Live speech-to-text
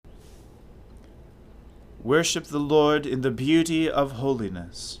Worship the Lord in the beauty of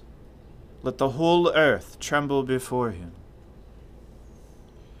holiness. Let the whole earth tremble before him.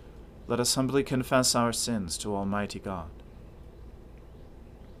 Let us humbly confess our sins to Almighty God.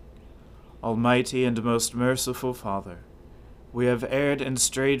 Almighty and most merciful Father, we have erred and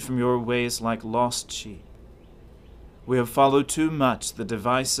strayed from your ways like lost sheep. We have followed too much the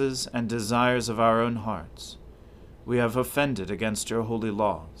devices and desires of our own hearts. We have offended against your holy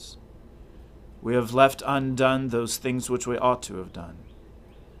laws. We have left undone those things which we ought to have done,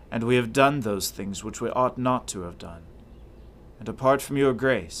 and we have done those things which we ought not to have done. And apart from your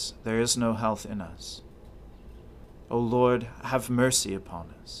grace, there is no health in us. O Lord, have mercy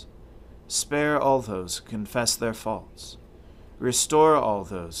upon us. Spare all those who confess their faults. Restore all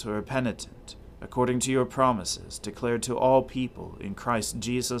those who are penitent, according to your promises declared to all people in Christ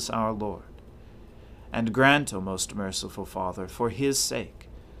Jesus our Lord. And grant, O most merciful Father, for his sake,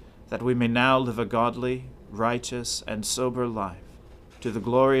 that we may now live a godly, righteous, and sober life, to the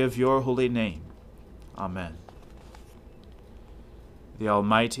glory of your holy name. Amen. The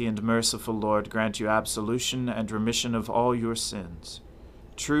Almighty and merciful Lord grant you absolution and remission of all your sins,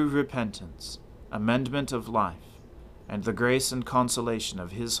 true repentance, amendment of life, and the grace and consolation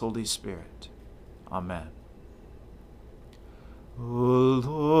of his Holy Spirit. Amen. O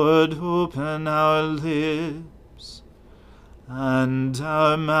Lord, open our lips, and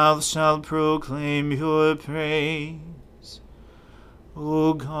our mouth shall proclaim your praise.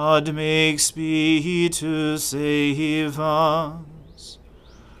 O God, make speed to save us.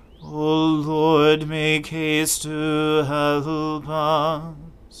 O Lord, make haste to help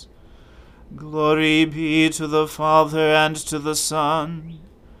us. Glory be to the Father, and to the Son,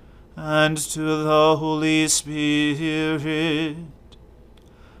 and to the Holy Spirit,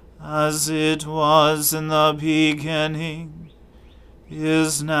 as it was in the beginning,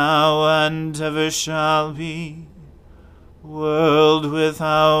 is now, and ever shall be, world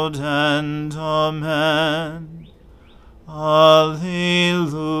without end. Amen. Alleluia.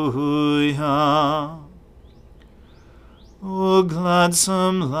 O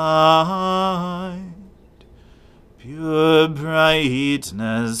gladsome light, pure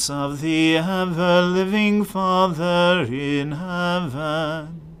brightness of the ever-living Father in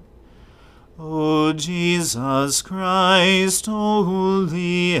heaven, O Jesus Christ,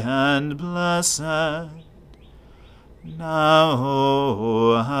 holy and blessed,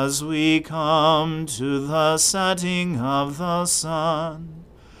 now as we come to the setting of the sun,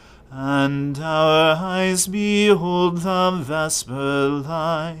 and our eyes behold the vesper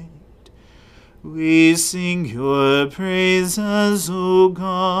light, we sing your praises, O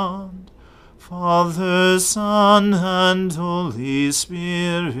God, Father, Son, and Holy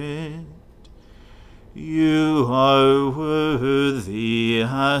Spirit. You are worthy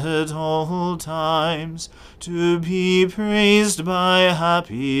at all times to be praised by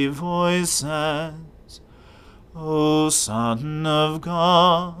happy voices, O Son of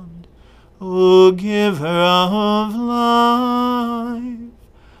God, O Giver of life,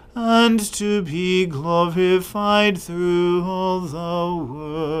 and to be glorified through all the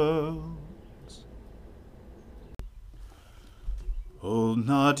world. Hold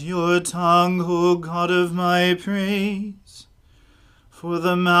not your tongue, O God of my praise, for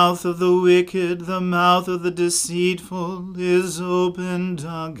the mouth of the wicked, the mouth of the deceitful, is opened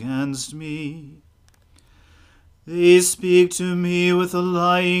against me. They speak to me with a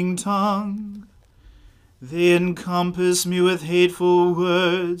lying tongue. They encompass me with hateful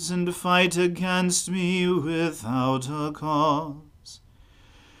words, and fight against me without a cause.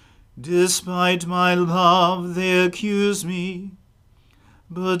 Despite my love, they accuse me.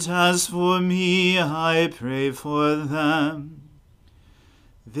 But as for me, I pray for them.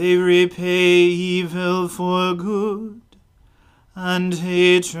 They repay evil for good, and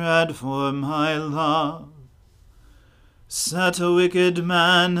hatred for my love. Set a wicked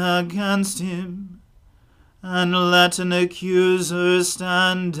man against him, and let an accuser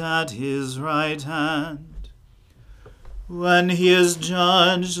stand at his right hand. When he is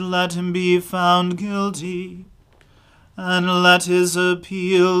judged, let him be found guilty, and let his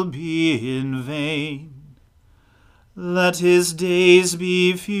appeal be in vain. Let his days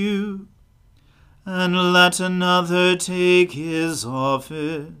be few, and let another take his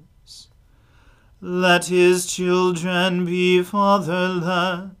office. Let his children be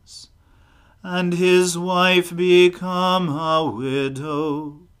fatherless, and his wife become a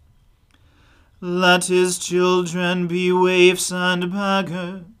widow. Let his children be waifs and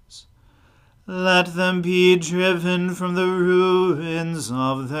beggars. Let them be driven from the ruins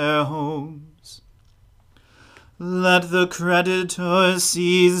of their homes. Let the creditor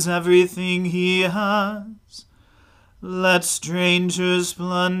seize everything he has. Let strangers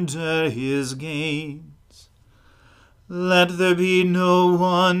plunder his gains. Let there be no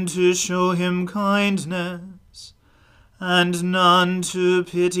one to show him kindness, and none to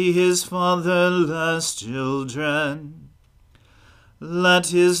pity his fatherless children. Let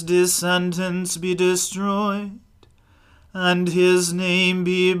his descendants be destroyed, and his name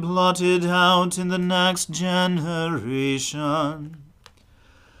be blotted out in the next generation.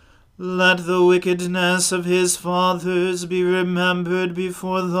 Let the wickedness of his fathers be remembered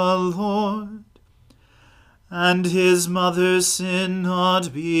before the Lord, and his mother's sin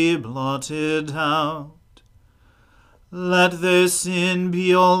not be blotted out. Let their sin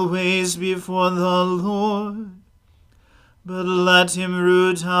be always before the Lord, but let him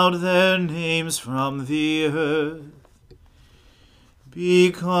root out their names from the earth.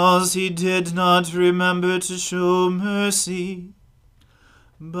 Because he did not remember to show mercy,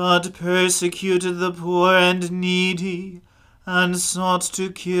 but persecuted the poor and needy, and sought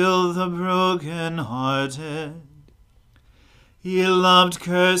to kill the broken-hearted. He loved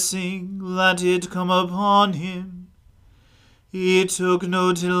cursing, let it come upon him. He took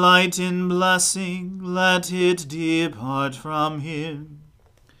no delight in blessing, let it depart from him.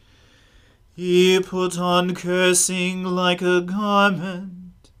 He put on cursing like a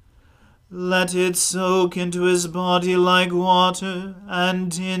garment. Let it soak into his body like water,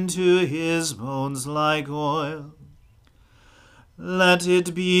 and into his bones like oil. Let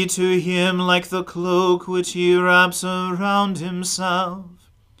it be to him like the cloak which he wraps around himself,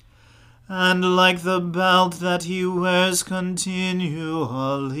 and like the belt that he wears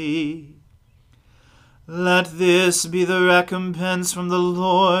continually. Let this be the recompense from the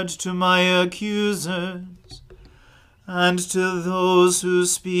Lord to my accusers, and to those who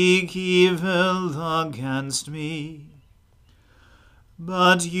speak evil against me.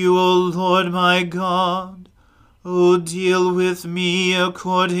 But you, O Lord my God, O deal with me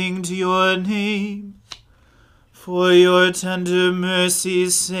according to your name. For your tender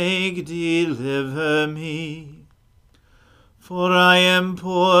mercy's sake deliver me. For I am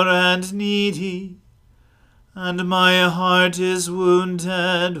poor and needy, and my heart is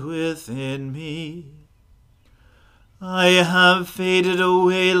wounded within me. I have faded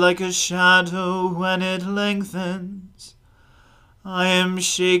away like a shadow when it lengthens. I am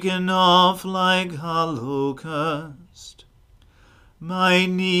shaken off like a locust. My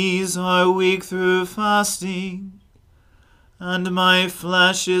knees are weak through fasting, and my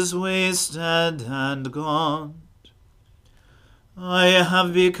flesh is wasted and gaunt. I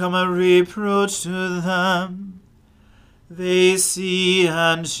have become a reproach to them. They see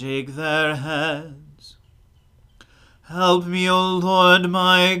and shake their heads. Help me, O Lord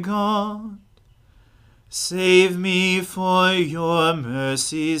my God. Save me for your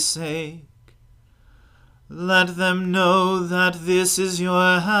mercy's sake. Let them know that this is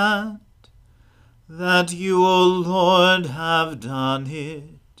your hand, that you, O Lord, have done it.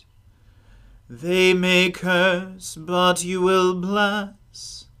 They may curse, but you will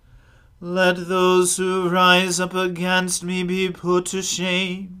bless. Let those who rise up against me be put to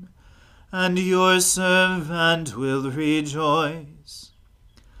shame, and your servant will rejoice.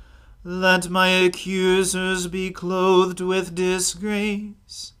 Let my accusers be clothed with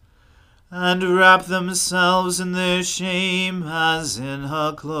disgrace, and wrap themselves in their shame as in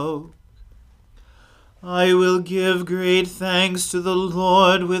a cloak. I will give great thanks to the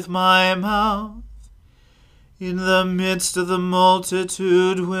Lord with my mouth. In the midst of the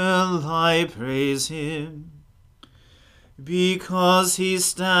multitude will I praise him. Because he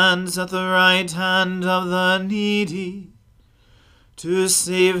stands at the right hand of the needy, to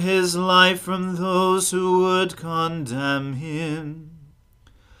save his life from those who would condemn him.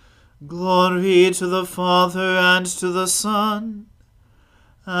 Glory to the Father, and to the Son,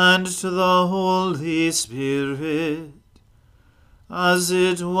 and to the Holy Spirit, as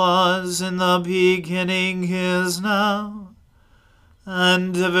it was in the beginning, is now,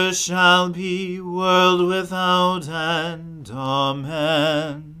 and ever shall be, world without end.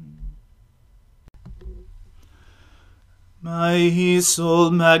 Amen. My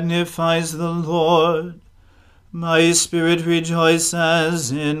soul magnifies the Lord. My spirit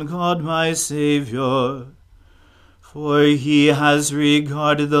rejoices in God my Saviour. For he has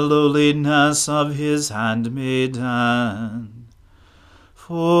regarded the lowliness of his handmaiden.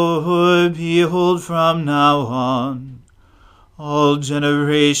 For behold, from now on, all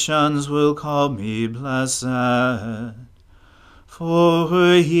generations will call me blessed.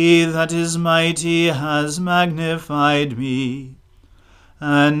 For he that is mighty has magnified me,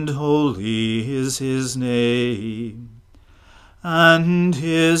 and holy is his name. And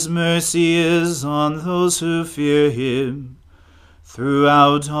his mercy is on those who fear him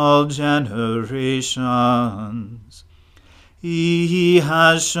throughout all generations. He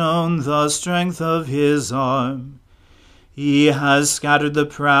has shown the strength of his arm. He has scattered the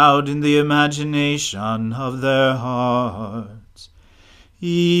proud in the imagination of their hearts.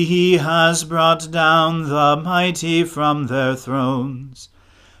 He has brought down the mighty from their thrones,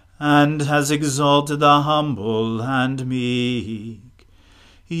 and has exalted the humble and meek.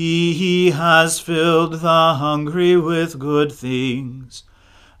 He has filled the hungry with good things,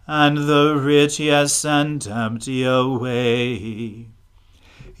 and the rich he has sent empty away.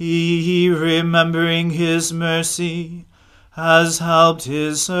 He, remembering his mercy, has helped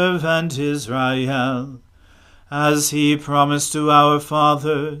his servant Israel, as he promised to our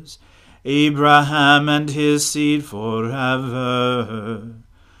fathers, Abraham and his seed forever.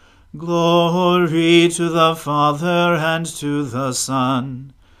 Glory to the Father, and to the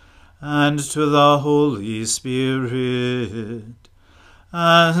Son, and to the Holy Spirit,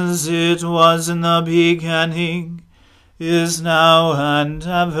 as it was in the beginning, is now, and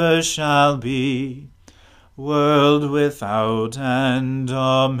ever shall be, world without end.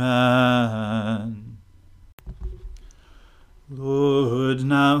 Amen. Lord,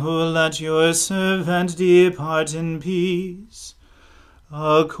 now let your servant depart in peace,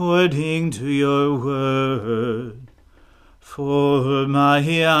 according to your word. For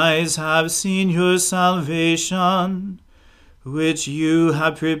my eyes have seen your salvation, which you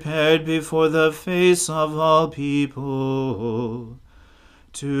have prepared before the face of all people,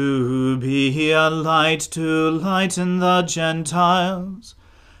 to be a light to lighten the Gentiles,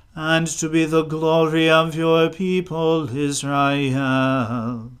 and to be the glory of your people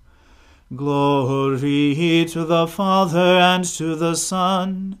Israel. Glory to the Father, and to the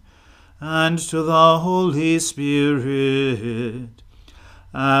Son, and to the Holy Spirit,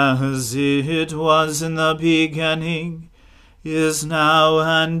 as it was in the beginning, is now,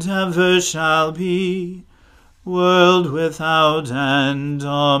 and ever shall be, world without end.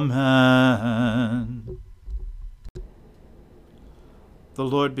 Amen. The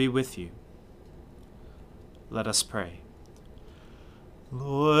Lord be with you. Let us pray.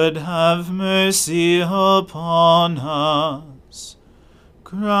 Lord, have mercy upon us.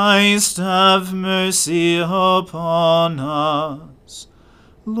 Christ, have mercy upon us.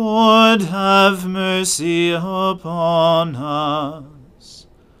 Lord, have mercy upon us.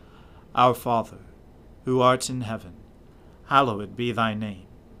 Our Father, who art in heaven, hallowed be thy name.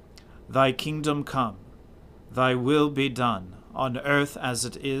 Thy kingdom come, thy will be done, on earth as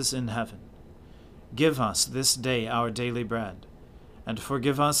it is in heaven. Give us this day our daily bread, and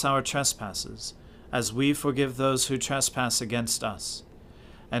forgive us our trespasses, as we forgive those who trespass against us.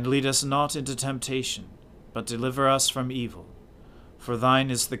 And lead us not into temptation, but deliver us from evil. For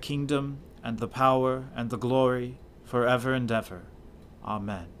thine is the kingdom, and the power, and the glory, forever and ever.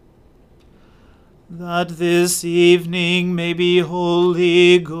 Amen. That this evening may be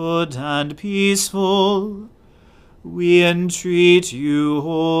holy, good, and peaceful, we entreat you,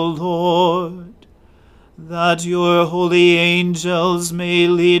 O Lord, that your holy angels may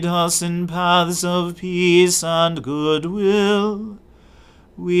lead us in paths of peace and goodwill.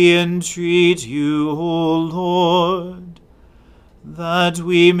 We entreat you, O Lord, that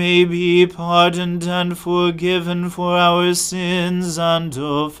we may be pardoned and forgiven for our sins and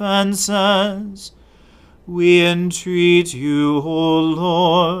offenses. We entreat you, O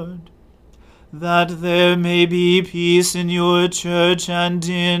Lord, that there may be peace in your church and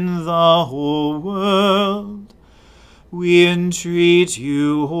in the whole world. We entreat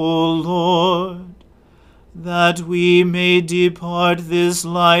you, O Lord, that we may depart this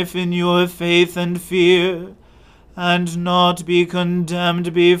life in your faith and fear, and not be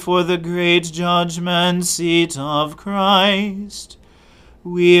condemned before the great judgment seat of Christ.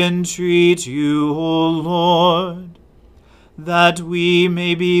 We entreat you, O Lord, that we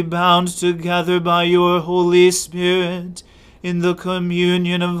may be bound together by your Holy Spirit in the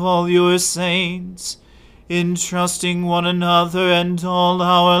communion of all your saints, entrusting one another and all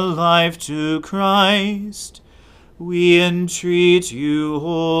our life to Christ. We entreat you,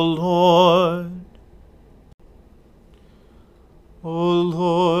 O Lord. O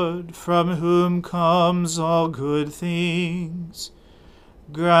Lord, from whom comes all good things,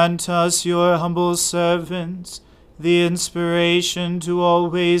 grant us, your humble servants, the inspiration to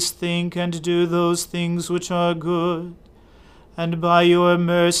always think and do those things which are good, and by your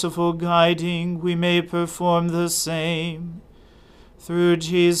merciful guiding we may perform the same. Through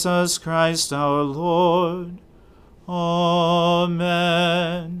Jesus Christ our Lord. Amen.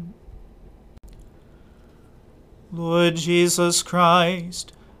 Lord Jesus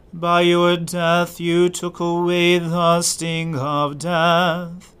Christ, by your death you took away the sting of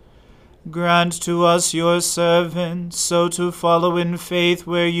death. Grant to us, your servants, so to follow in faith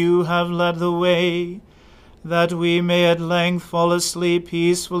where you have led the way, that we may at length fall asleep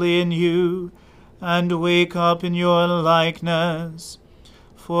peacefully in you, and wake up in your likeness.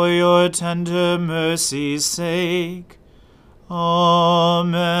 For your tender mercy's sake.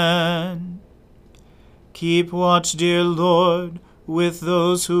 Amen. Keep watch, dear Lord, with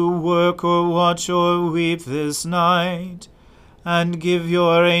those who work or watch or weep this night, and give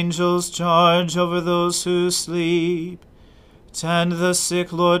your angels charge over those who sleep. Tend the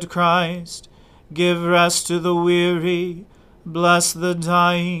sick, Lord Christ. Give rest to the weary. Bless the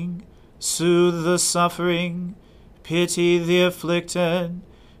dying. Soothe the suffering. Pity the afflicted.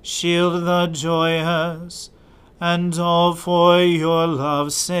 Shield the joyous. And all for your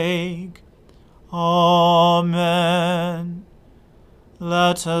love's sake. Amen.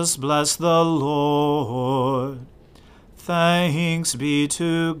 Let us bless the Lord. Thanks be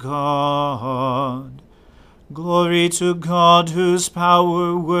to God. Glory to God, whose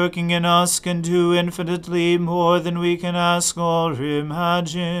power working in us can do infinitely more than we can ask or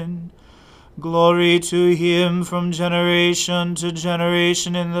imagine. Glory to him from generation to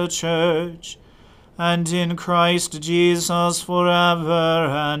generation in the church, and in Christ Jesus forever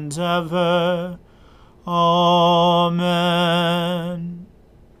and ever. Amen.